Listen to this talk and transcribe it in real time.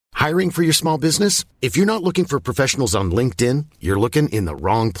Hiring for your small business? If you're not looking for professionals on LinkedIn, you're looking in the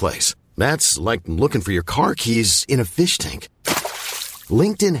wrong place. That's like looking for your car keys in a fish tank.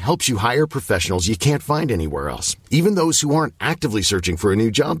 LinkedIn helps you hire professionals you can't find anywhere else, even those who aren't actively searching for a new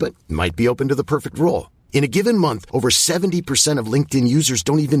job but might be open to the perfect role. In a given month, over 70% of LinkedIn users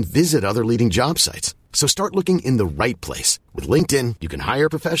don't even visit other leading job sites. So start looking in the right place. With LinkedIn, you can hire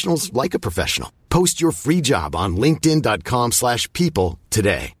professionals like a professional. Post your free job on linkedin.com/people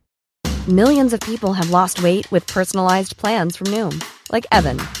today. Millions of people have lost weight with personalized plans from Noom. Like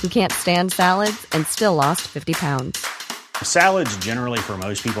Evan, who can't stand salads and still lost 50 pounds. Salads generally for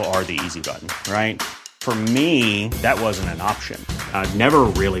most people are the easy button, right? For me, that wasn't an option. I never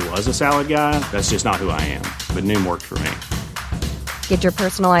really was a salad guy. That's just not who I am. But Noom worked for me. Get your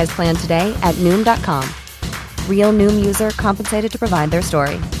personalized plan today at Noom.com. Real Noom user compensated to provide their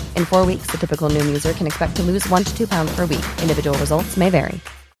story. In 4 weeks, the typical Noom user can expect to lose 1 to 2 pounds per week. Individual results may vary.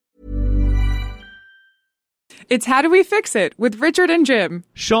 It's How Do We Fix It with Richard and Jim.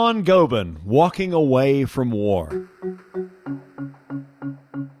 Sean Gobin, Walking Away from War.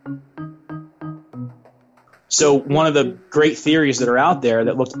 So one of the great theories that are out there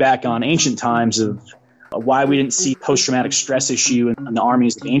that looked back on ancient times of why we didn't see post-traumatic stress issue in the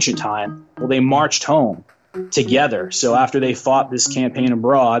armies of ancient time, well, they marched home together. So after they fought this campaign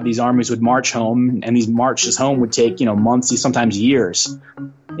abroad, these armies would march home, and these marches home would take, months, sometimes years.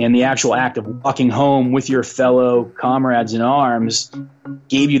 And the actual act of walking home with your fellow comrades in arms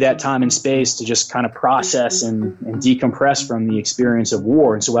gave you that time and space to just kind of process and decompress from the experience of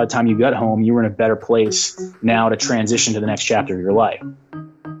war. And so by the time you got home, you were in a better place now to transition to the next chapter of your life.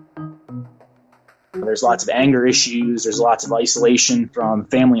 There's lots of anger issues. There's lots of isolation from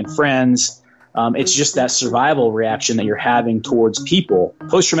family and friends. It's just that survival reaction that you're having towards people.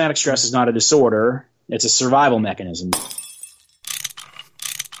 Post-traumatic stress is not a disorder. It's a survival mechanism.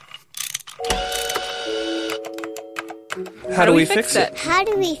 How do we fix it? How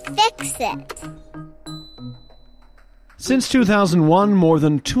do we fix it? Since 2001, more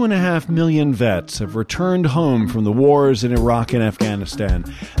than 2.5 million vets have returned home from the wars in Iraq and Afghanistan.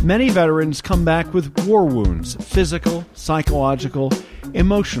 Many veterans come back with war wounds, physical, psychological,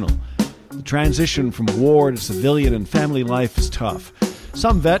 emotional. The transition from war to civilian and family life is tough.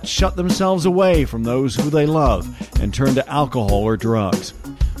 Some vets shut themselves away from those who they love and turn to alcohol or drugs.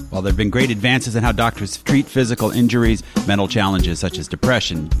 While there have been great advances in how doctors treat physical injuries, mental challenges such as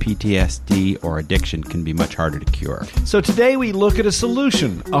depression, PTSD, or addiction can be much harder to cure. So today we look at a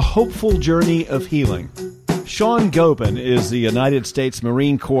solution, a hopeful journey of healing. Sean Gobin is the United States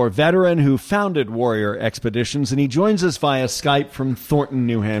Marine Corps veteran who founded Warrior Expeditions, and he joins us via Skype from Thornton,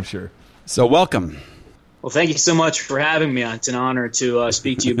 New Hampshire. So welcome. Well, thank you so much for having me. It's an honor to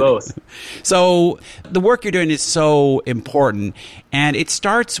speak to you both. So the work you're doing is so important, and it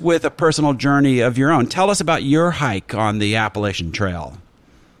starts with a personal journey of your own. Tell us about your hike on the Appalachian Trail.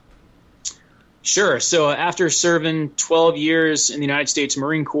 Sure. So after serving 12 years in the United States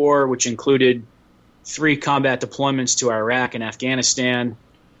Marine Corps, which included 3 combat deployments to Iraq and Afghanistan,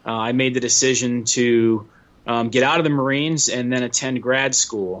 I made the decision to get out of the Marines and then attend grad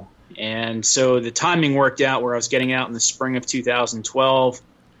school. And so the timing worked out where I was getting out in the spring of 2012,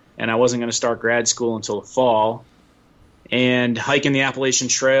 and I wasn't going to start grad school until the fall. And hiking the Appalachian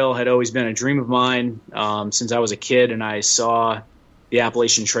Trail had always been a dream of mine since I was a kid, and I saw the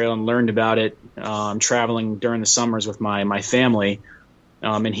Appalachian Trail and learned about it traveling during the summers with my family,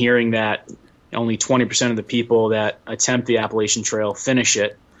 and hearing that only 20% of the people that attempt the Appalachian Trail finish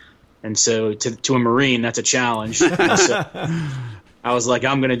it. And so to a Marine, that's a challenge. So I was like,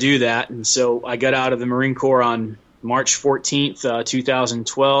 I'm going to do that. And so I got out of the Marine Corps on March 14th,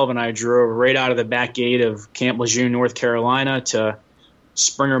 2012, and I drove right out of the back gate of Camp Lejeune, North Carolina to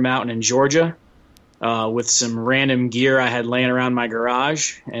Springer Mountain in Georgia with some random gear I had laying around my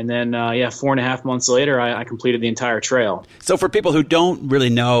garage. And then, 4.5 months later, I completed the entire trail. So for people who don't really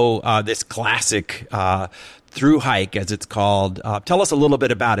know this classic through hike, as it's called, tell us a little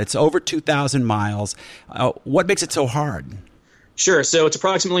bit about it. It's over 2,000 miles. What makes it so hard? Sure. So it's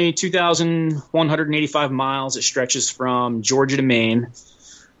approximately 2,185 miles. It stretches from Georgia to Maine.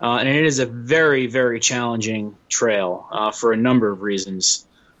 And it is a very, very challenging trail for a number of reasons.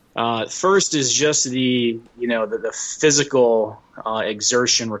 First is just the physical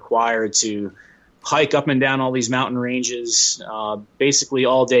exertion required to hike up and down all these mountain ranges basically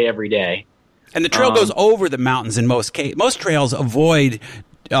all day, every day. And the trail goes over the mountains in most cases. Most trails avoid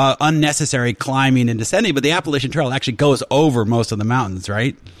unnecessary climbing and descending, but the Appalachian Trail actually goes over most of the mountains,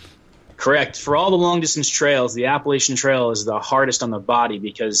 right? Correct. For all the long-distance trails, the Appalachian Trail is the hardest on the body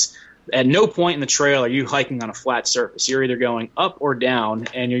because At no point in the trail are you hiking on a flat surface. You're either going up or down,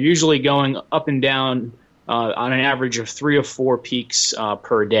 and you're usually going up and down on an average of 3 or 4 peaks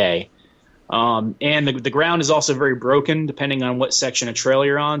per day. And the ground is also very broken depending on what section of trail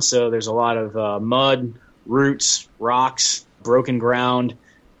you're on. So there's a lot of mud, roots, rocks, broken ground.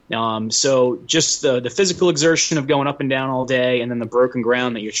 So just the physical exertion of going up and down all day, and then the broken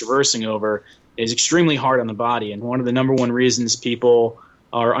ground that you're traversing over is extremely hard on the body. And one of the number one reasons people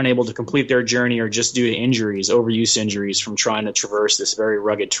are unable to complete their journey are just due to injuries, overuse injuries from trying to traverse this very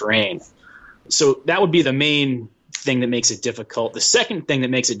rugged terrain. So that would be the main thing that makes it difficult. The second thing that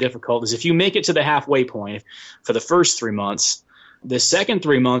makes it difficult is if you make it to the halfway point for the first 3 months, the second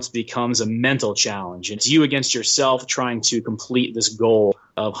 3 months becomes a mental challenge. It's you against yourself trying to complete this goal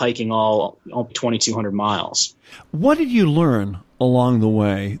of hiking all 2,200 miles. What did you learn along the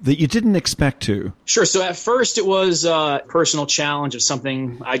way that you didn't expect to? Sure. So at first it was a personal challenge of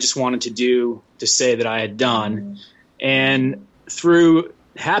something I just wanted to do to say that I had done. And through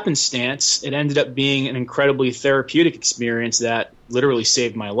happenstance, it ended up being an incredibly therapeutic experience that literally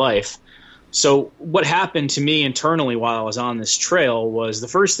saved my life. So what happened to me internally while I was on this trail was, the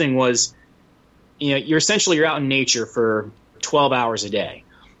first thing was, you're out in nature for 12 hours a day.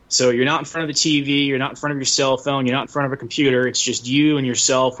 So you're not in front of the TV, you're not in front of your cell phone, you're not in front of a computer. It's just you and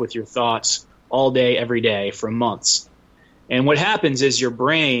yourself with your thoughts all day, every day for months. And what happens is your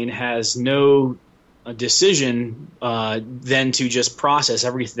brain has no decision then to just process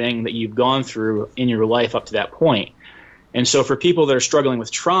everything that you've gone through in your life up to that point. And so for people that are struggling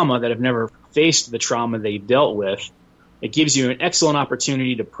with trauma, that have never faced the trauma they've dealt with, it gives you an excellent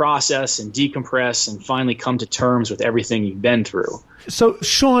opportunity to process and decompress and finally come to terms with everything you've been through. So,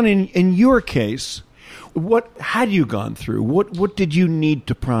 Sean, in your case, what had you gone through? What did you need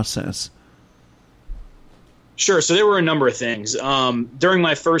to process? Sure. So there were a number of things. During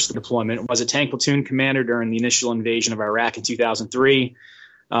my first deployment, I was a tank platoon commander during the initial invasion of Iraq in 2003.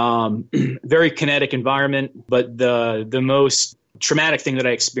 Very kinetic environment, but the most traumatic thing that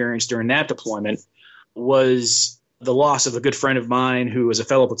I experienced during that deployment was the loss of a good friend of mine who was a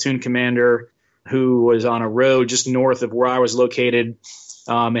fellow platoon commander who was on a road just north of where I was located,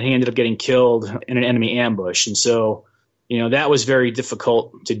 and he ended up getting killed in an enemy ambush. And so, that was very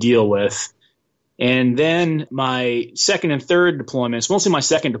difficult to deal with. And then my second and third deployments, mostly my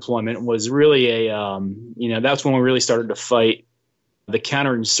second deployment, was really that's when we really started to fight the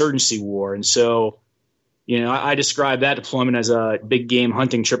counterinsurgency war. And so, I describe that deployment as a big game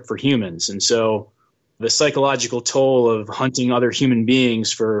hunting trip for humans. And so the psychological toll of hunting other human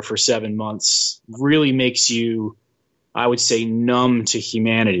beings for 7 months really makes you, I would say, numb to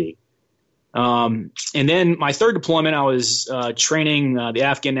humanity. And then my third deployment, I was training the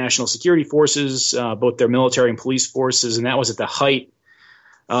Afghan National Security Forces, both their military and police forces, and that was at the height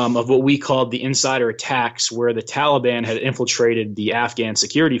of what we called the insider attacks, where the Taliban had infiltrated the Afghan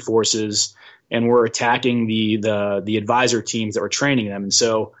security forces and were attacking the advisor teams that were training them. And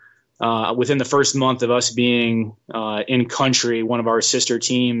so within the first month of us being in country, one of our sister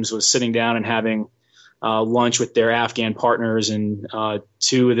teams was sitting down and having lunch with their Afghan partners, and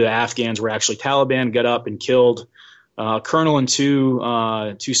 2 of the Afghans were actually Taliban, got up and killed a colonel and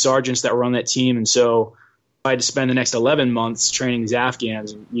two sergeants that were on that team. And so I had to spend the next 11 months training these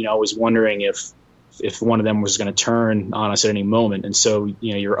Afghans, and, I was wondering if one of them was going to turn on us at any moment. And so,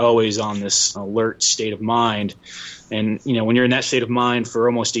 you're always on this alert state of mind. And, when you're in that state of mind for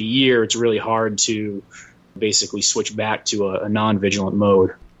almost a year, it's really hard to basically switch back to a non-vigilant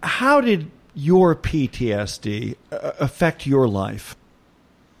mode. How did your PTSD affect your life?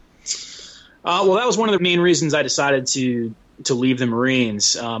 Well, that was one of the main reasons I decided to leave the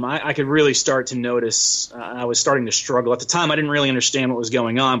Marines. I could really start to notice I was starting to struggle. At the time, I didn't really understand what was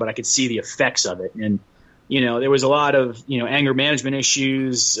going on, but I could see the effects of it. And, there was a lot of, anger management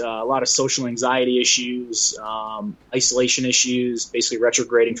issues, a lot of social anxiety issues, isolation issues, basically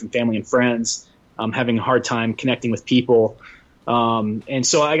retrograding from family and friends, having a hard time connecting with people. And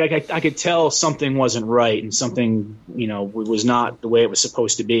so I could tell something wasn't right, and something, was not the way it was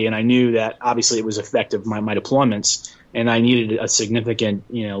supposed to be. And I knew that obviously it was effective my deployments, and I needed a significant,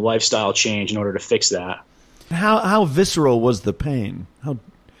 lifestyle change in order to fix that. How visceral was the pain? How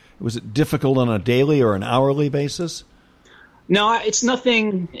was it difficult on a daily or an hourly basis? No, it's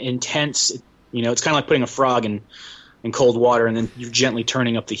nothing intense. It's kind of like putting a frog in cold water and then you're gently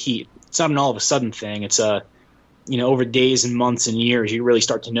turning up the heat. It's not an all of a sudden thing. It's over days and months and years, you really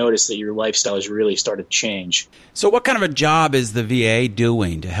start to notice that your lifestyle has really started to change. So what kind of a job is the VA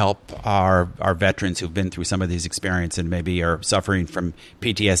doing to help our veterans who've been through some of these experiences and maybe are suffering from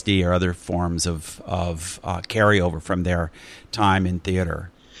PTSD or other forms of carryover from their time in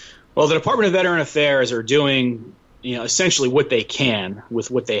theater? Well, the Department of Veteran Affairs are doing, essentially what they can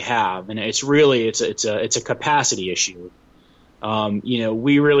with what they have, and it's a capacity issue.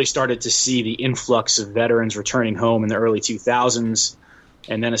 We really started to see the influx of veterans returning home in the early 2000s,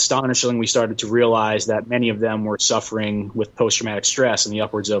 and then astonishingly, we started to realize that many of them were suffering with post-traumatic stress in the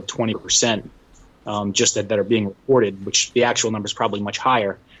upwards of 20%, just that are being reported, which the actual number is probably much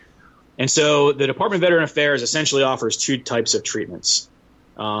higher. And so the Department of Veteran Affairs essentially offers two types of treatments.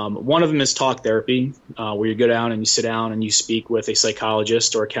 One of them is talk therapy, where you go down and you sit down and you speak with a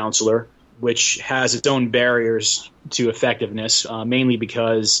psychologist or a counselor, which has its own barriers to effectiveness, mainly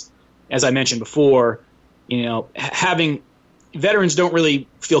because, as I mentioned before, having veterans don't really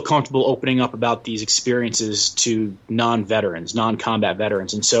feel comfortable opening up about these experiences to non-veterans, non-combat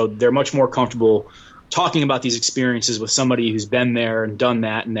veterans. And so they're much more comfortable talking about these experiences with somebody who's been there and done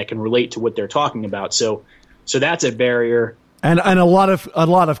that and that can relate to what they're talking about. So that's a barrier. And a lot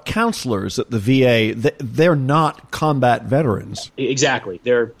of counselors at the VA, they're not combat veterans. Exactly.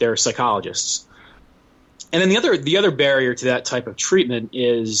 They're psychologists. And then the other barrier to that type of treatment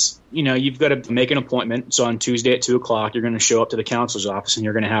is, you've got to make an appointment. So on Tuesday at 2:00, you're going to show up to the counselor's office and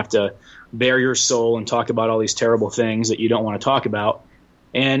you're going to have to bare your soul and talk about all these terrible things that you don't want to talk about.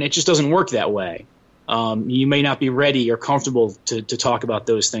 And it just doesn't work that way. You may not be ready or comfortable to talk about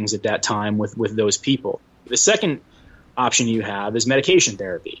those things at that time with those people. The second option you have is medication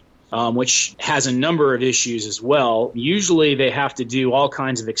therapy, which has a number of issues as well. Usually they have to do all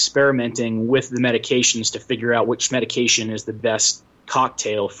kinds of experimenting with the medications to figure out which medication is the best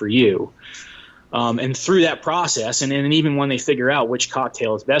cocktail for you. And through that process, and then even when they figure out which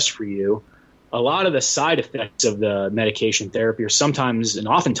cocktail is best for you, a lot of the side effects of the medication therapy are sometimes and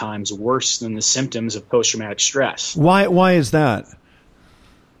oftentimes worse than the symptoms of post-traumatic stress. Why is that?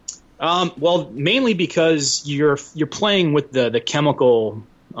 Well, mainly because you're playing with the chemical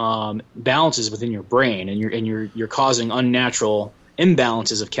balances within your brain, and you're causing unnatural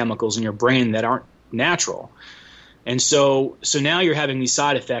imbalances of chemicals in your brain that aren't natural. And so now you're having these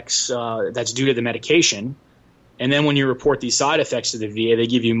side effects that's due to the medication. And then when you report these side effects to the VA, they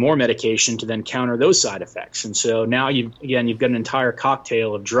give you more medication to then counter those side effects. And so now you've got an entire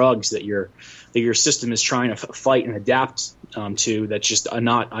cocktail of drugs that your system is trying to fight and adapt to. That's just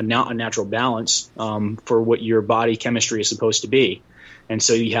not a natural balance for what your body chemistry is supposed to be. And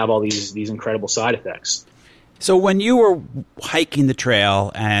so you have all these incredible side effects. So when you were hiking the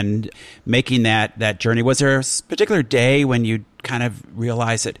trail and making that journey, was there a particular day when you kind of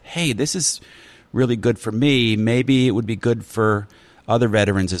realized that, hey, this is really good for me, maybe it would be good for other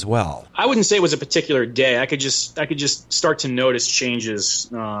veterans as well? I wouldn't say it was a particular day. I could just start to notice changes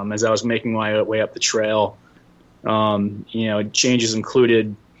as I was making my way up the trail. Changes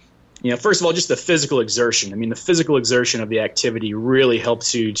included, first of all, just the physical exertion. I mean, the physical exertion of the activity really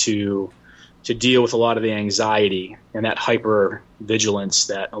helps you to deal with a lot of the anxiety and that hyper vigilance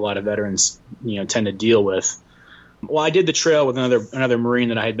that a lot of veterans, tend to deal with. Well, I did the trail with another Marine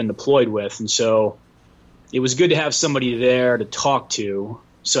that I had been deployed with, and so it was good to have somebody there to talk to.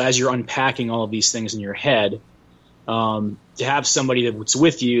 So as you're unpacking all of these things in your head, to have somebody that's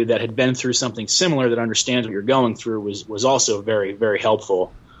with you that had been through something similar that understands what you're going through was also very, very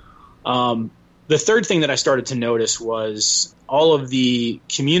helpful. The third thing that I started to notice was all of the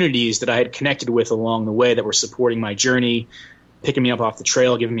communities that I had connected with along the way that were supporting my journey, picking me up off the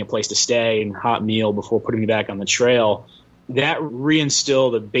trail, giving me a place to stay and a hot meal before putting me back on the trail. That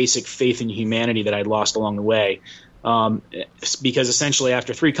reinstilled a basic faith in humanity that I'd lost along the way. Because essentially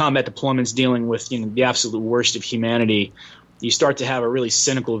after 3 combat deployments dealing with the absolute worst of humanity, you start to have a really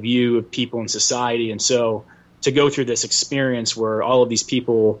cynical view of people in society. And so to go through this experience where all of these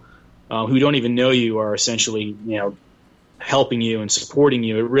people who don't even know you are essentially, helping you and supporting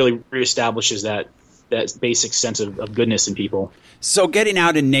you, it really reestablishes that basic sense of goodness in people. So getting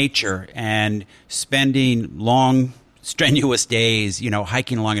out in nature and spending long, strenuous days,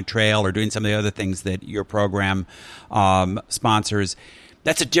 hiking along a trail or doing some of the other things that your program sponsors,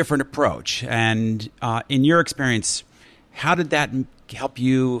 that's a different approach. And in your experience, how did that help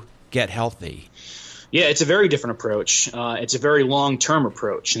you get healthy? Yeah, it's a very different approach. It's a very long-term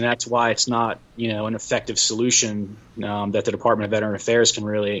approach, and that's why it's not, an effective solution that the Department of Veteran Affairs can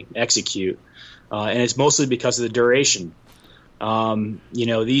really execute. And it's mostly because of the duration.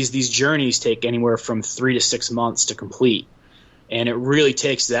 These journeys take anywhere from 3 to 6 months to complete. And it really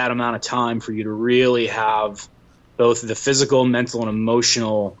takes that amount of time for you to really have both the physical, mental, and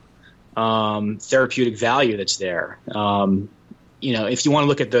emotional therapeutic value that's there. If you want to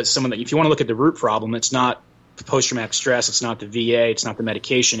look at if you want to look at the root problem, it's not post-traumatic stress, it's not the VA, it's not the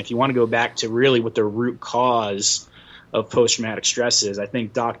medication. If you want to go back to really what the root cause of post-traumatic stress is. I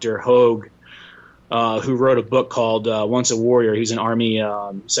think Dr. Hogue, who wrote a book called Once a Warrior, he's an Army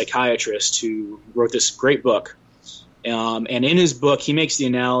psychiatrist who wrote this great book. And in his book, he makes the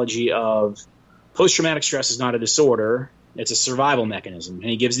analogy of post-traumatic stress is not a disorder, it's a survival mechanism. And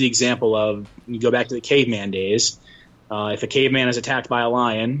he gives the example of, you go back to the caveman days, if a caveman is attacked by a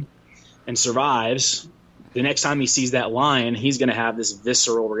lion and survives, the next time he sees that lion, he's going to have this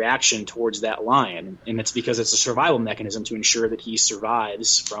visceral reaction towards that lion. And it's because it's a survival mechanism to ensure that he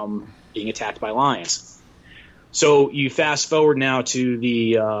survives from being attacked by lions. So you fast forward now to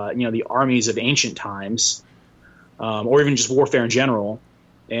the the armies of ancient times, or even just warfare in general.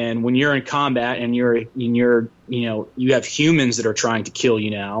 And when you're in combat and you have humans that are trying to kill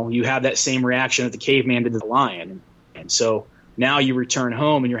you now, you have that same reaction that the caveman did to the lion. And so now you return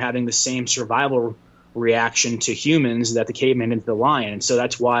home and you're having the same survival reaction to humans that the caveman did to the lion. And so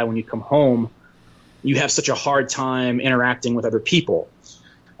that's why when you come home, you have such a hard time interacting with other people,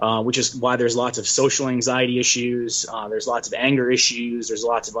 which is why there's lots of social anxiety issues. There's lots of anger issues. There's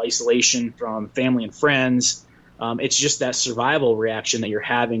lots of isolation from family and friends. It's just that survival reaction that you're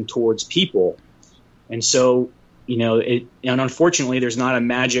having towards people. And so, and unfortunately, there's not a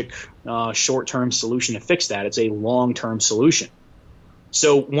magic short-term solution to fix that. It's a long-term solution.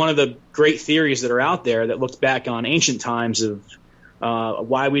 So one of the great theories that are out there that looked back on ancient times of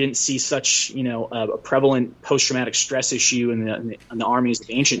why we didn't see such, a prevalent post-traumatic stress issue in the armies of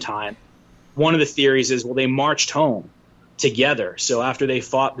ancient time, one of the theories is, well, they marched home together. So after they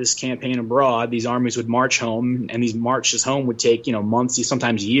fought this campaign abroad, these armies would march home, and these marches home would take, months,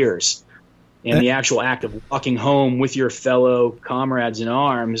 sometimes years. And the actual act of walking home with your fellow comrades in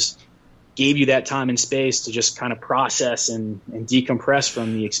arms gave you that time and space to just kind of process and decompress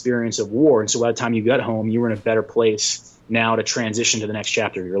from the experience of war. And so by the time you got home, you were in a better place now to transition to the next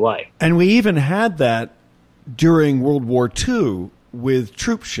chapter of your life. And we even had that during World War II with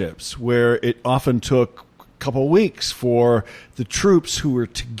troop ships, where it often took a couple of weeks for the troops who were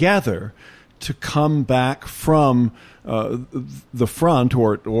together to come back from the front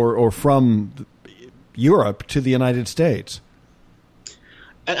or from Europe to the United States.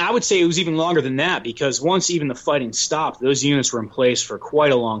 And I would say it was even longer than that, because once even the fighting stopped, those units were in place for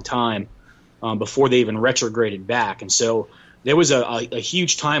quite a long time before they even retrograded back. And so there was a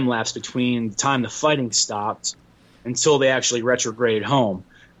huge time lapse between the time the fighting stopped until they actually retrograded home.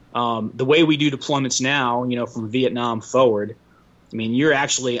 The way we do deployments now, from Vietnam forward, I mean, you're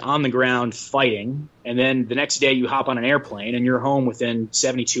actually on the ground fighting, and then the next day you hop on an airplane and you're home within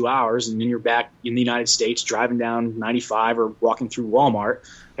 72 hours, and then you're back in the United States driving down 95 or walking through Walmart,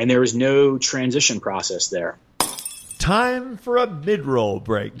 and there is no transition process there. Time for a mid-roll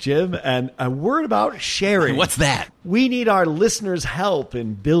break, Jim, and a word about sharing. What's that? We need our listeners' help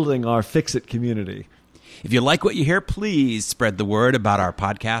in building our Fix-It community. If you like what you hear, please spread the word about our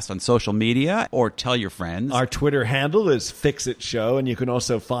podcast on social media or tell your friends. Our Twitter handle is Fix-It Show, and you can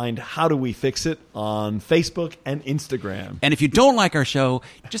also find How Do We Fix It on Facebook and Instagram. And if you don't like our show,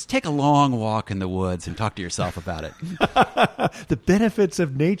 just take a long walk in the woods and talk to yourself about it. The benefits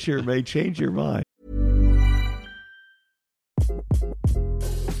of nature may change your mind.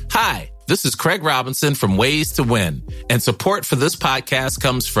 Hi, this is Craig Robinson from Ways to Win, and support for this podcast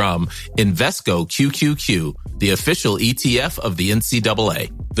comes from Invesco QQQ, the official ETF of the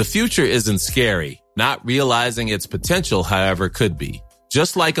NCAA. The future isn't scary. Not realizing its potential, however, could be.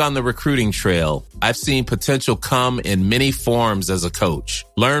 Just like on the recruiting trail, I've seen potential come in many forms as a coach.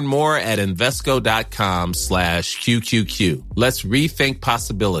 Learn more at Invesco.com/QQQ. Let's rethink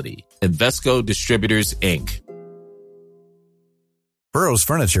possibility. Invesco Distributors, Inc. Burrow's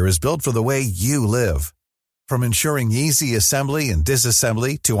furniture is built for the way you live. From ensuring easy assembly and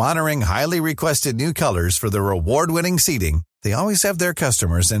disassembly to honoring highly requested new colors for their award-winning seating, they always have their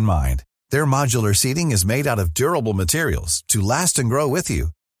customers in mind. Their modular seating is made out of durable materials to last and grow with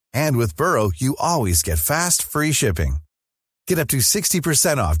you. And with Burrow, you always get fast, free shipping. Get up to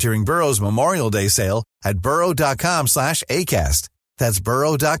 60% off during Burrow's Memorial Day sale at burrow.com/ACAST. That's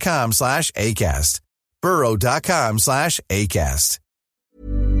burrow.com/ACAST. burrow.com/ACAST.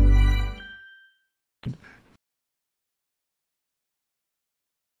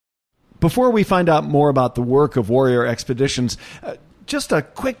 Before we find out more about the work of Warrior Expeditions, just a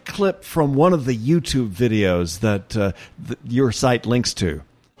quick clip from one of the YouTube videos that your site links to.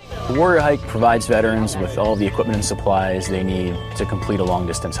 The Warrior Hike provides veterans with all the equipment and supplies they need to complete a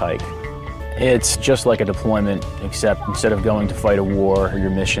long-distance hike. It's just like a deployment, except instead of going to fight a war,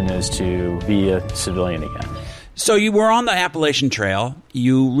 your mission is to be a civilian again. So you were on the Appalachian Trail.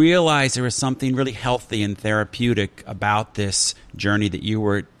 You realized there was something really healthy and therapeutic about this journey that you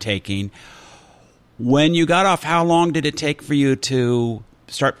were taking. When you got off, how long did it take for you to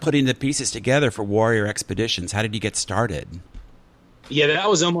start putting the pieces together for Warrior Expeditions? How did you get started? Yeah, that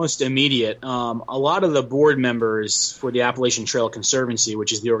was almost immediate. A lot of the board members for the Appalachian Trail Conservancy,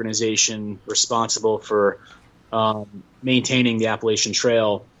 which is the organization responsible for maintaining the Appalachian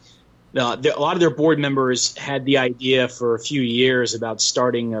Trail, a lot of their board members had the idea for a few years about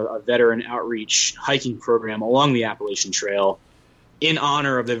starting a veteran outreach hiking program along the Appalachian Trail in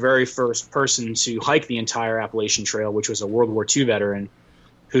honor of the very first person to hike the entire Appalachian Trail, which was a World War II veteran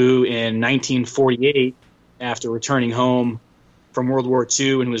who in 1948, after returning home from World War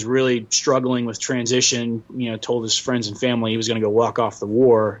II and was really struggling with transition, told his friends and family he was going to go walk off the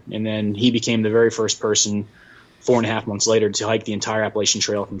war. And then he became the very first person 4.5 months later to hike the entire Appalachian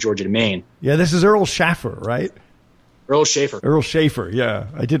Trail from Georgia to Maine. Yeah, this is Earl Schaffer, right? Earl Schaefer. Earl Schaefer, yeah.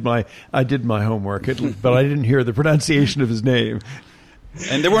 I did my homework, but I didn't hear the pronunciation of his name.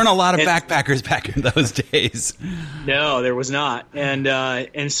 And there weren't a lot of backpackers back in those days. No, there was not.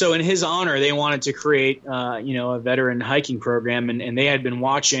 And so in his honor, they wanted to create, a veteran hiking program. And they had been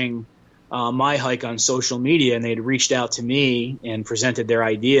watching my hike on social media, and they had reached out to me and presented their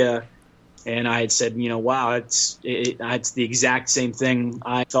idea. And I had said, wow, it's the exact same thing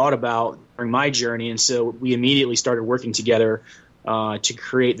I thought about during my journey. And so we immediately started working together to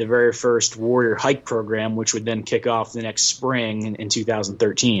create the very first Warrior Hike program, which would then kick off the next spring in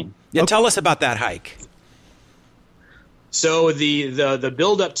 2013. Yeah, tell us about that hike. So the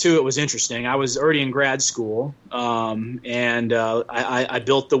build up to it was interesting. I was already in grad school, and I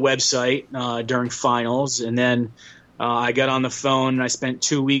built the website during finals, and then I got on the phone and I spent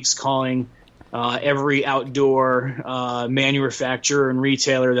 2 weeks calling every outdoor manufacturer and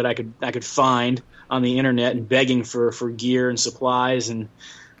retailer that I could find on the internet and begging for gear and supplies. And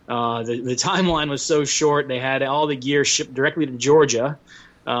the timeline was so short. They had all the gear shipped directly to Georgia.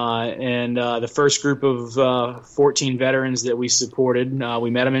 And the first group of 14 veterans that we supported, we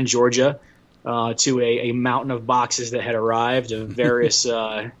met them in Georgia to a mountain of boxes that had arrived of various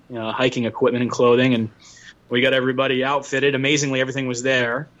hiking equipment and clothing. And we got everybody outfitted. Amazingly, everything was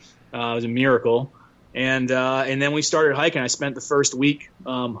there. It was a miracle. And then we started hiking. I spent the first week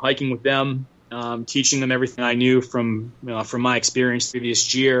hiking with them, teaching them everything I knew from my experience the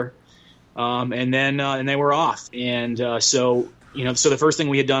previous year. And then they were off. And so the first thing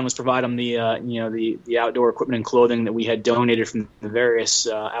we had done was provide them the outdoor equipment and clothing that we had donated from the various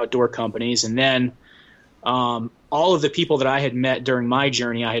outdoor companies. And then all of the people that I had met during my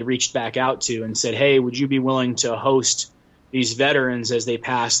journey, I had reached back out to and said, hey, would you be willing to host these veterans as they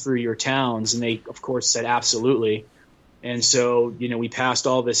pass through your towns? And they, of course, said absolutely. And so, we passed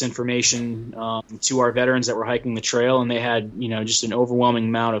all this information to our veterans that were hiking the trail, and they had, just an overwhelming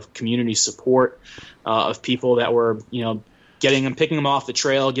amount of community support of people that were, picking them off the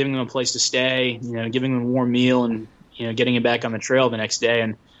trail, giving them a place to stay, giving them a warm meal, and, getting them back on the trail the next day.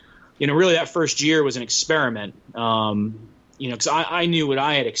 And, really that first year was an experiment, because I knew what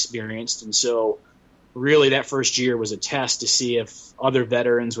I had experienced. And so really that first year was a test to see if other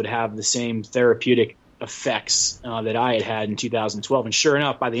veterans would have the same therapeutic effects that I had in 2012. And sure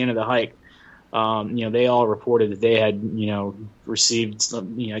enough, by the end of the hike, they all reported that they had, received,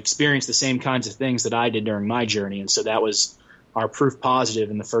 experienced the same kinds of things that I did during my journey. And so that was our proof positive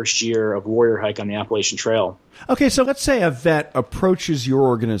in the first year of Warrior Hike on the Appalachian Trail. Okay, so let's say a vet approaches your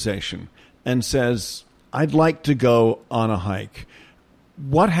organization and says, I'd like to go on a hike.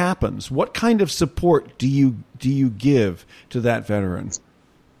 What happens? What kind of support do you give to that veteran?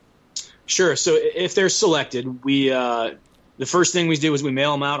 Sure. So if they're selected, we the first thing we do is we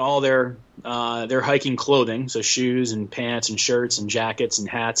mail them out all their hiking clothing, so shoes and pants and shirts and jackets and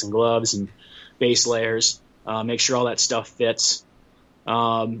hats and gloves and base layers. Make sure all that stuff fits.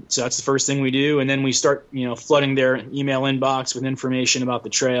 So that's the first thing we do, and then we start flooding their email inbox with information about the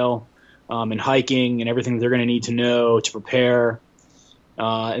trail and hiking and everything they're going to need to know to prepare.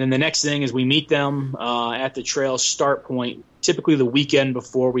 And then the next thing is we meet them at the trail start point, typically the weekend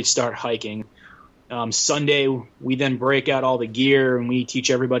before we start hiking. Sunday, we then break out all the gear and we teach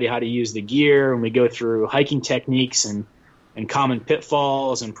everybody how to use the gear, and we go through hiking techniques and common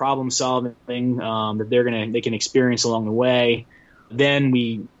pitfalls and problem solving that they can experience along the way. Then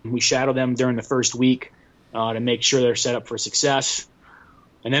we shadow them during the first week to make sure they're set up for success.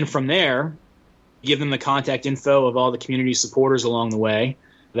 And then from there, give them the contact info of all the community supporters along the way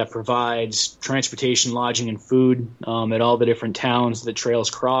that provides transportation, lodging, and food at all the different towns that trails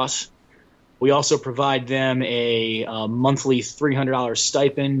cross. We also provide them a monthly $300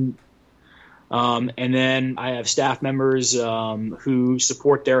 stipend. And then I have staff members who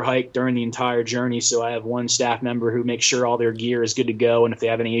support their hike during the entire journey. So I have one staff member who makes sure all their gear is good to go, and if they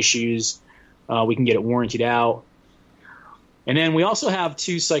have any issues, we can get it warrantied out. And then we also have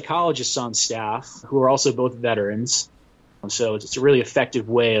 2 psychologists on staff who are also both veterans. So it's a really effective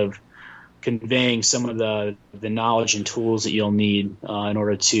way of conveying some of the knowledge and tools that you'll need in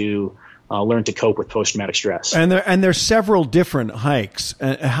order to learn to cope with post-traumatic stress. And there's several different hikes.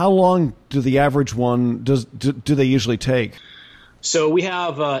 How long do the average one do they usually take? So we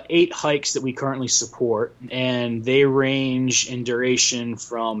have 8 hikes that we currently support, and they range in duration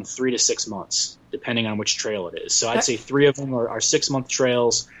from 3 to 6 months, depending on which trail it is. So I'd say 3 of them are 6-month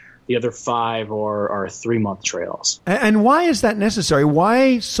trails. The other 5 are 3-month trails. And why is that necessary?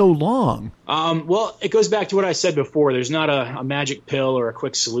 Why so long? Well, it goes back to what I said before. There's not a magic pill or a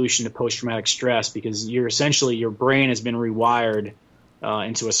quick solution to post-traumatic stress, because your brain has been rewired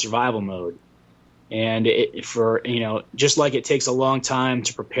into a survival mode. And just like it takes a long time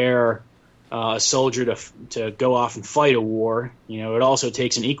to prepare a soldier to go off and fight a war, it also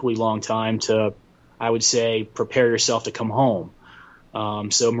takes an equally long time to, I would say, prepare yourself to come home.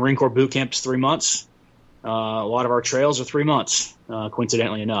 So Marine Corps boot camp is 3 months. A lot of our trails are 3 months,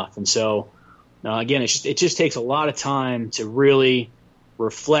 coincidentally enough. And so, again, it just takes a lot of time to really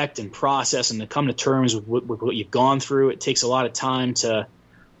reflect and process and to come to terms with what you've gone through. It takes a lot of time to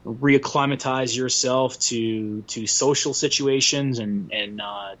reacclimatize yourself to social situations and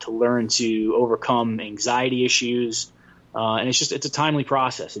to learn to overcome anxiety issues. And it's a timely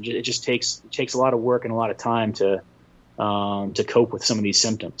process. It just takes a lot of work and a lot of time to cope with some of these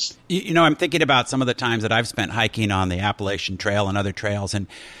symptoms. I'm thinking about some of the times that I've spent hiking on the Appalachian Trail and other trails, and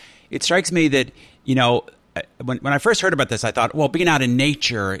it strikes me that, when I first heard about this, I thought, well, being out in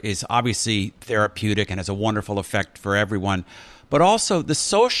nature is obviously therapeutic and has a wonderful effect for everyone. But also the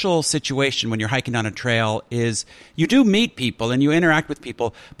social situation when you're hiking on a trail is you do meet people and you interact with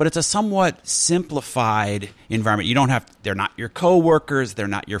people, but it's a somewhat simplified environment. They're not your coworkers, they're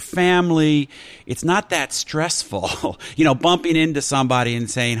not your family. It's not that stressful, bumping into somebody and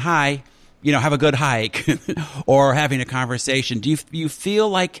saying, hi, have a good hike or having a conversation. Do you feel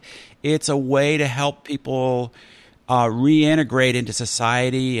like it's a way to help people reintegrate into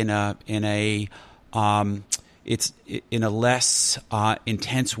society in a less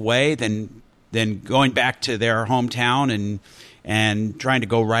intense way than going back to their hometown and trying to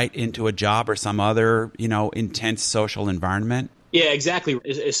go right into a job or some other, intense social environment? Yeah, exactly.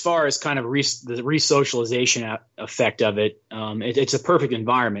 As far as kind of the re-socialization effect of it, it's a perfect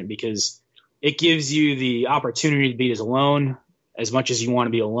environment because it gives you the opportunity to be as alone as much as you want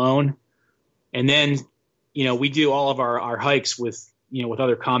to be alone. And then, we do all of our hikes with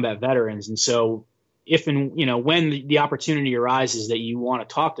other combat veterans. And so if and when the opportunity arises that you want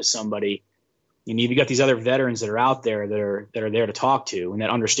to talk to somebody, you've got these other veterans that are out there that are there to talk to and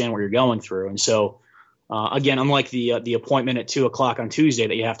that understand what you're going through. And so, again, unlike the appointment at 2:00 on Tuesday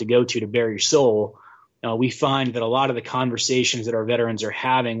that you have to go to bare your soul, we find that a lot of the conversations that our veterans are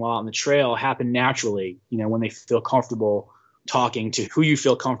having while on the trail happen naturally. When they feel comfortable talking to who you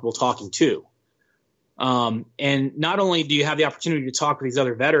feel comfortable talking to. And not only do you have the opportunity to talk with these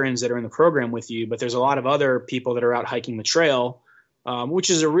other veterans that are in the program with you, but there's a lot of other people that are out hiking the trail,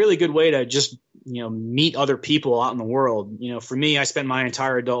 which is a really good way to just, meet other people out in the world. For me, I spent my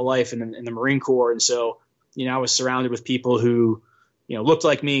entire adult life in the Marine Corps. And so, I was surrounded with people who, looked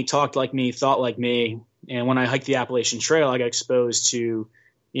like me, talked like me, thought like me. And when I hiked the Appalachian Trail, I got exposed to,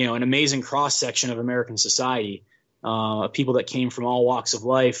 an amazing cross section of American society. People that came from all walks of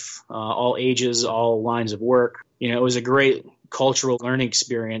life, all ages, all lines of work. It was a great cultural learning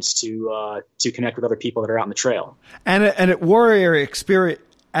experience to connect with other people that are out on the trail. And at Warrior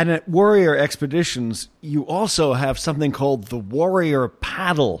Expeditions, you also have something called the Warrior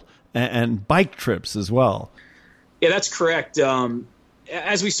Paddle and bike trips as well. Yeah, that's correct.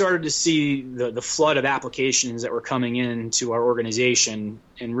 As we started to see the flood of applications that were coming into our organization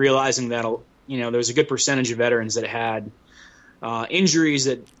and realizing that there was a good percentage of veterans that had injuries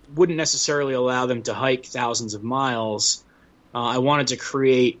that wouldn't necessarily allow them to hike thousands of miles. I wanted to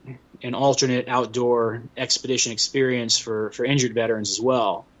create an alternate outdoor expedition experience for injured veterans as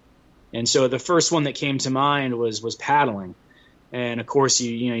well. And so the first one that came to mind was paddling. And of course,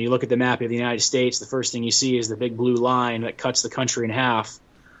 you look at the map of the United States, the first thing you see is the big blue line that cuts the country in half.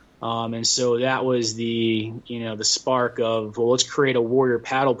 And so that was the spark of, well, let's create a warrior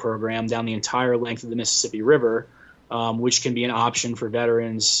paddle program down the entire length of the Mississippi River, which can be an option for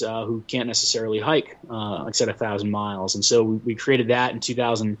veterans who can't necessarily hike, like I said, 1,000 miles. And so we created that in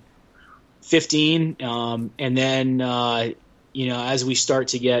 2015. And then, as we start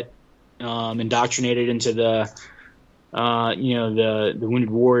to get indoctrinated into the the Wounded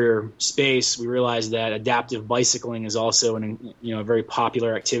Warrior space, we realized that adaptive bicycling is also a very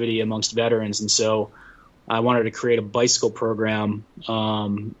popular activity amongst veterans. And so I wanted to create a bicycle program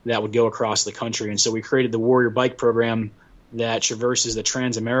that would go across the country. And so we created the Warrior Bike program that traverses the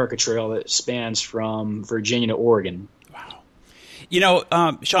Trans-America Trail that spans from Virginia to Oregon.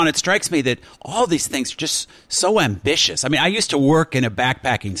 Sean, it strikes me that all these things are just so ambitious. I mean, I used to work in a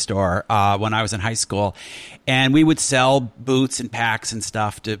backpacking store when I was in high school, and we would sell boots and packs and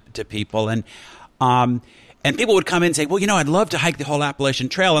stuff to people. And people would come in and say, well, I'd love to hike the whole Appalachian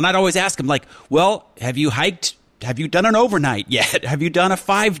Trail. And I'd always ask them, like, well, have you done an overnight yet? Have you done a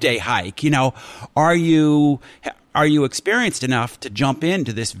 5-day hike? Are you experienced enough to jump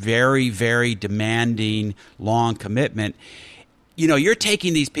into this very, very demanding, long commitment? You're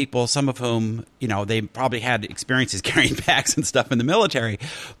taking these people, some of whom, they probably had experiences carrying packs and stuff in the military,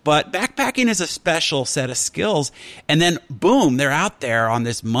 but backpacking is a special set of skills. And then, boom, they're out there on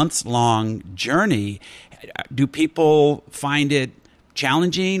this months-long journey. Do people find it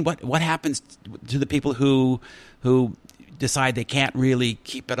challenging? What happens to the people who decide they can't really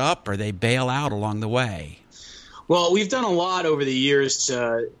keep it up, or they bail out along the way? Well, we've done a lot over the years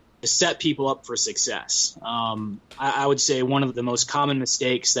to set people up for success. I would say one of the most common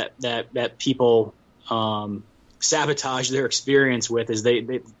mistakes that people sabotage their experience with is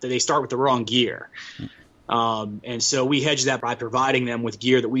they start with the wrong gear. And so we hedge that by providing them with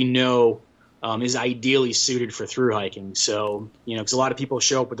gear that we know is ideally suited for through hiking. So, because a lot of people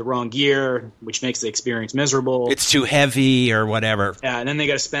show up with the wrong gear, which makes the experience miserable. It's too heavy or whatever. Yeah, and then they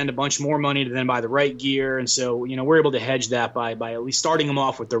got to spend a bunch more money to then buy the right gear. And so, we're able to hedge that by at least starting them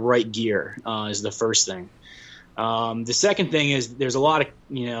off with the right gear is the first thing. The second thing is there's a lot of,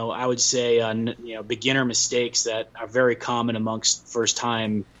 I would say, beginner mistakes that are very common amongst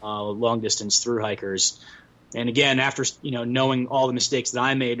first-time long-distance through hikers. And again, after knowing all the mistakes that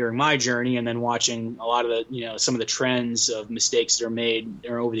I made during my journey, and then watching a lot of the some of the trends of mistakes that are made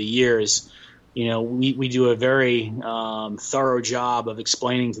over the years, we do a very thorough job of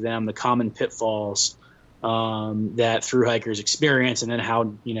explaining to them the common pitfalls that through hikers experience, and then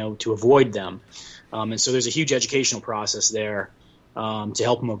how to avoid them. And so there's a huge educational process there to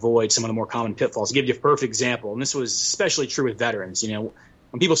help them avoid some of the more common pitfalls. To give you a perfect example, and this was especially true with veterans,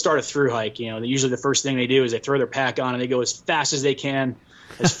 when people start a through hike, usually the first thing they do is they throw their pack on and they go as fast as they can,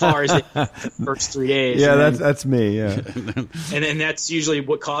 as far as they can the first 3 days. Yeah, that's me. Yeah, and that's usually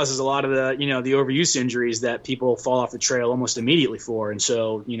what causes a lot of the the overuse injuries that people fall off the trail almost immediately for. And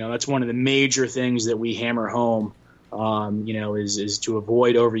so that's one of the major things that we hammer home. Is to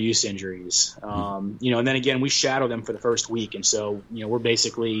avoid overuse injuries. And then again, we shadow them for the first week, and so we're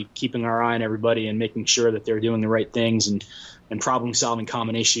basically keeping our eye on everybody and making sure that they're doing the right things and problem solving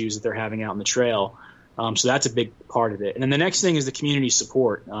common issues that they're having out on the trail. So that's a big part of it. And then the next thing is the community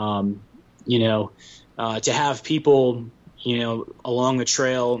support. To have people along the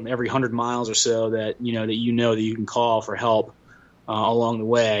trail every 100 miles or so that that you can call for help along the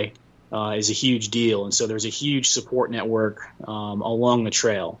way. Is a huge deal. And so there's a huge support network along the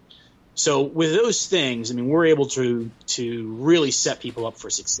trail. So with those things, we're able to really set people up for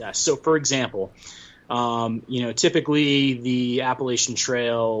success. So for example, typically the Appalachian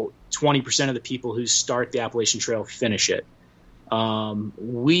Trail, 20% of the people who start the Appalachian Trail finish it.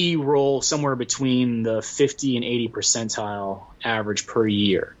 We roll somewhere between the 50 and 80 percentile average per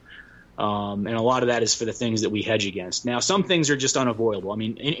year. And a lot of that is for the things that we hedge against. Now, some things are just unavoidable.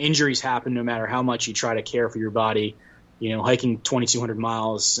 Injuries happen no matter how much you try to care for your body. Hiking 2,200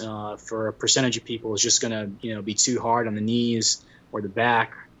 miles for a percentage of people is just going to, be too hard on the knees or the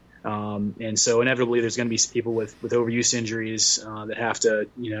back. And so inevitably there's going to be people with overuse injuries that have to,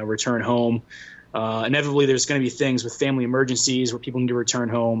 return home. Inevitably there's going to be things with family emergencies where people need to return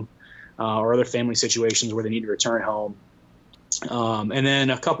home or other family situations where they need to return home. And then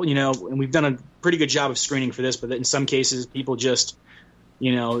a couple, and we've done a pretty good job of screening for this, but in some cases people just,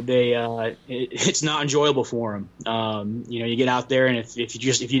 it's not enjoyable for them. You get out there, and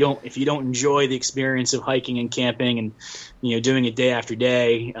if you don't enjoy the experience of hiking and camping and, doing it day after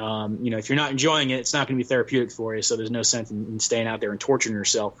day, if you're not enjoying it, it's not going to be therapeutic for you. So there's no sense in staying out there and torturing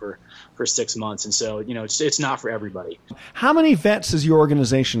yourself for 6 months. And so, it's not for everybody. How many vets has your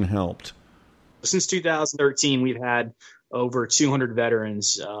organization helped? Since 2013, we've had over 200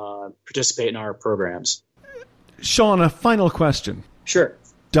 veterans participate in our programs. Sean, a final question. Sure.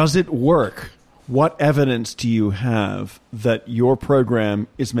 Does it work? What evidence do you have that your program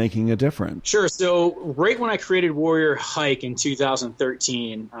is making a difference? Sure. So right when I created Warrior Hike in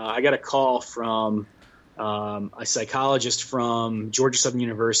 2013, I got a call from a psychologist from Georgia Southern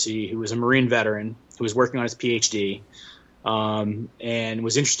University who was a Marine veteran who was working on his PhD, and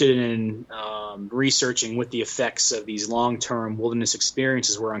was interested in researching what the effects of these long-term wilderness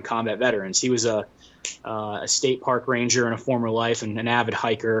experiences were on combat veterans. He was a state park ranger in a former life and an avid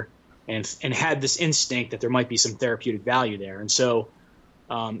hiker, and had this instinct that there might be some therapeutic value there. And so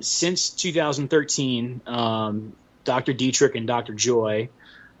since 2013, Dr. Dietrich and Dr. Joy,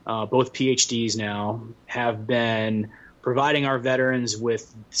 both PhDs now, have been providing our veterans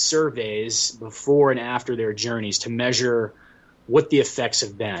with surveys before and after their journeys to measure what the effects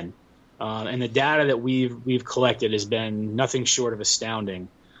have been. And the data that we've collected has been nothing short of astounding.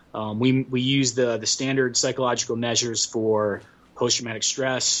 We use the standard psychological measures for post-traumatic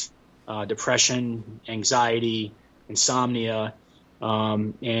stress, depression, anxiety, insomnia.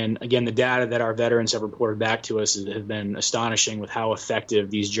 And again, the data that our veterans have reported back to us have been astonishing with how effective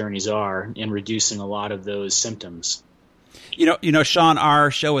these journeys are in reducing a lot of those symptoms. You know, Sean,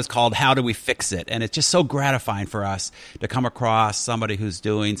 our show is called How Do We Fix It? And it's just so gratifying for us to come across somebody who's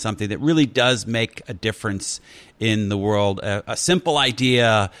doing something that really does make a difference in the world. A simple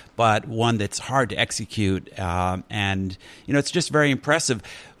idea, but one that's hard to execute. And, you know, it's just very impressive.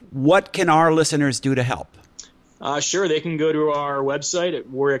 What can our listeners do to help? Sure, they can go to our website at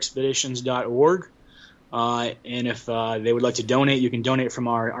warriorexpeditions.org. And if they would like to donate, you can donate from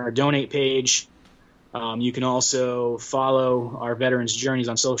our donate page. You can also follow our veterans' journeys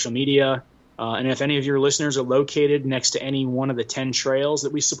on social media. And if any of your listeners are located next to any one of the 10 trails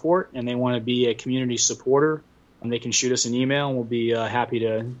that we support and they want to be a community supporter, they can shoot us an email, and we'll be happy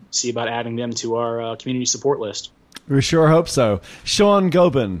to see about adding them to our community support list. We sure hope so. Sean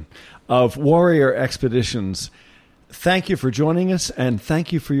Gobin of Warrior Expeditions, thank you for joining us, and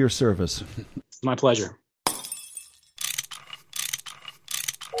thank you for your service. My pleasure.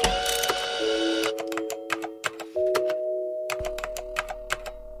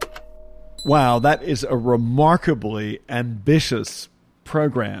 Wow, that is a remarkably ambitious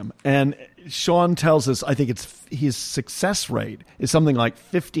program. And Sean tells us, I think his success rate is something like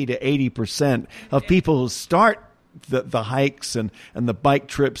 50 to 80% of people who start the hikes and the bike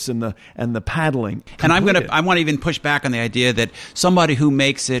trips and the paddling. And I want to even push back on the idea that somebody who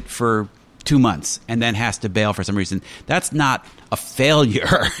makes it for 2 months and then has to bail for some reason, that's not a failure.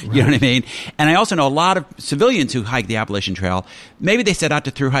 Right. You know what I mean? And I also know a lot of civilians who hike the Appalachian Trail. Maybe they set out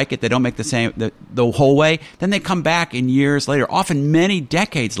to through hike it. They don't make the whole way. Then they come back in years later, often many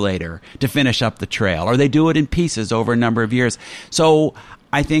decades later, to finish up the trail, or they do it in pieces over a number of years. So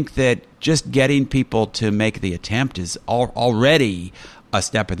I think that just getting people to make the attempt is already a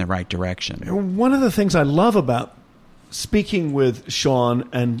step in the right direction. One of the things I love about speaking with Sean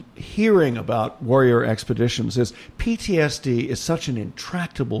and hearing about Warrior Expeditions is PTSD is such an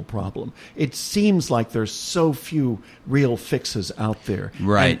intractable problem. It seems like there's so few real fixes out there.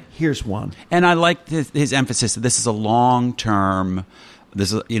 Right. And here's one. And I like his emphasis that this is a long-term.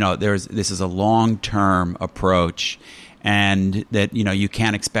 This is a long-term approach. And that, you know, you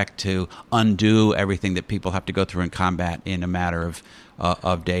can't expect to undo everything that people have to go through in combat in a matter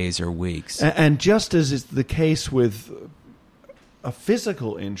of days or weeks. And just as is the case with a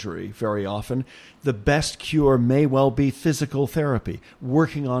physical injury, very often, the best cure may well be physical therapy,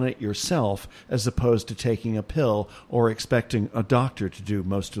 working on it yourself as opposed to taking a pill or expecting a doctor to do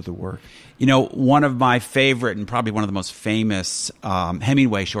most of the work. You know, one of my favorite and probably one of the most famous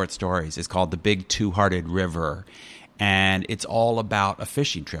Hemingway short stories is called The Big Two-Hearted River. And it's all about a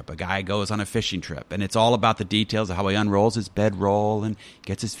fishing trip. A guy goes on a fishing trip, and it's all about the details of how he unrolls his bedroll and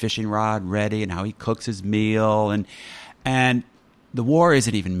gets his fishing rod ready and how he cooks his meal. And the war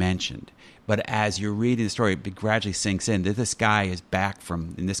isn't even mentioned. But as you're reading the story, it gradually sinks in that this guy is back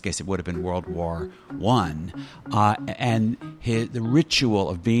from, in this case, it would have been World War I. And the ritual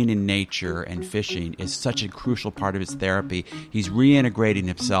of being in nature and fishing is such a crucial part of his therapy. He's reintegrating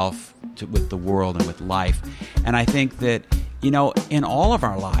himself with the world and with life. And I think that, you know, in all of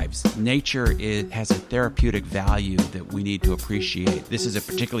our lives, nature has a therapeutic value that we need to appreciate. This is a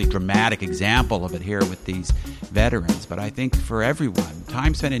particularly dramatic example of it here with these veterans. But I think for everyone,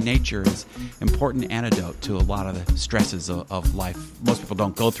 time spent in nature is important antidote to a lot of the stresses of life. Most people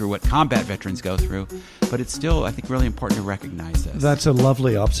don't go through what combat veterans go through, but it's still, I think, really important to recognize this. That's a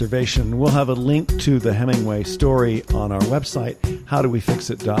lovely observation. We'll have a link to the Hemingway story on our website,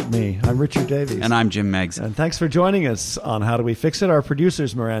 howdowefixit.me. I'm Richard Davies. And I'm Jim Meigs. And thanks for joining us on How Do We Fix It? Our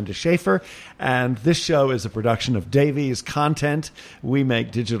producer's Miranda Schaefer, and this show is a production of Davies Content. We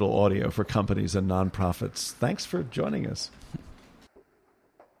make digital audio for companies and nonprofits. Thanks for joining us.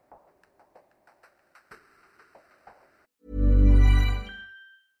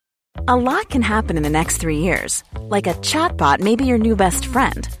 A lot can happen in the next 3 years. Like a chatbot may be your new best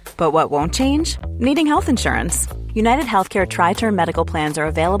friend. But what won't change? Needing health insurance. United Healthcare Tri-Term Medical Plans are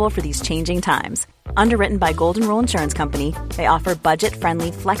available for these changing times. Underwritten by Golden Rule Insurance Company, they offer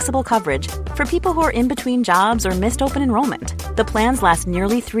budget-friendly, flexible coverage for people who are in between jobs or missed open enrollment. The plans last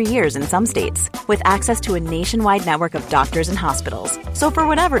nearly 3 years in some states, with access to a nationwide network of doctors and hospitals. So for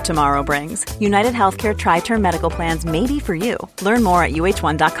whatever tomorrow brings, United Healthcare Tri-Term Medical Plans may be for you. Learn more at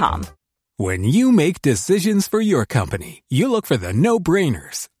uh1.com. When you make decisions for your company, you look for the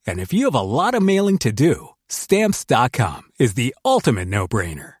no-brainers. And if you have a lot of mailing to do, Stamps.com is the ultimate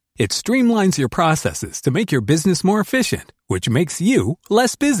no-brainer. It streamlines your processes to make your business more efficient, which makes you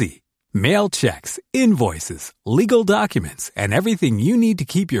less busy. Mail checks, invoices, legal documents, and everything you need to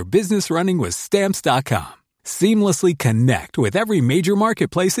keep your business running with Stamps.com. Seamlessly connect with every major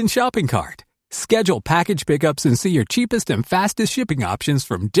marketplace and shopping cart. Schedule package pickups and see your cheapest and fastest shipping options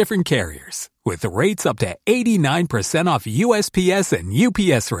from different carriers, with rates up to 89% off USPS and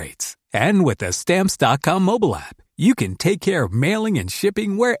UPS rates. And with the Stamps.com mobile app, you can take care of mailing and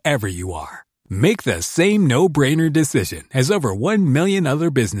shipping wherever you are. Make the same no-brainer decision as over 1 million other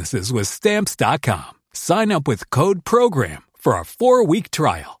businesses with Stamps.com. Sign up with code PROGRAM for a 4-week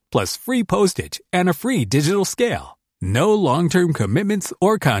trial, plus free postage and a free digital scale. No long-term commitments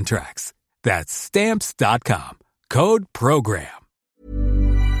or contracts. That's Stamps.com. Code PROGRAM.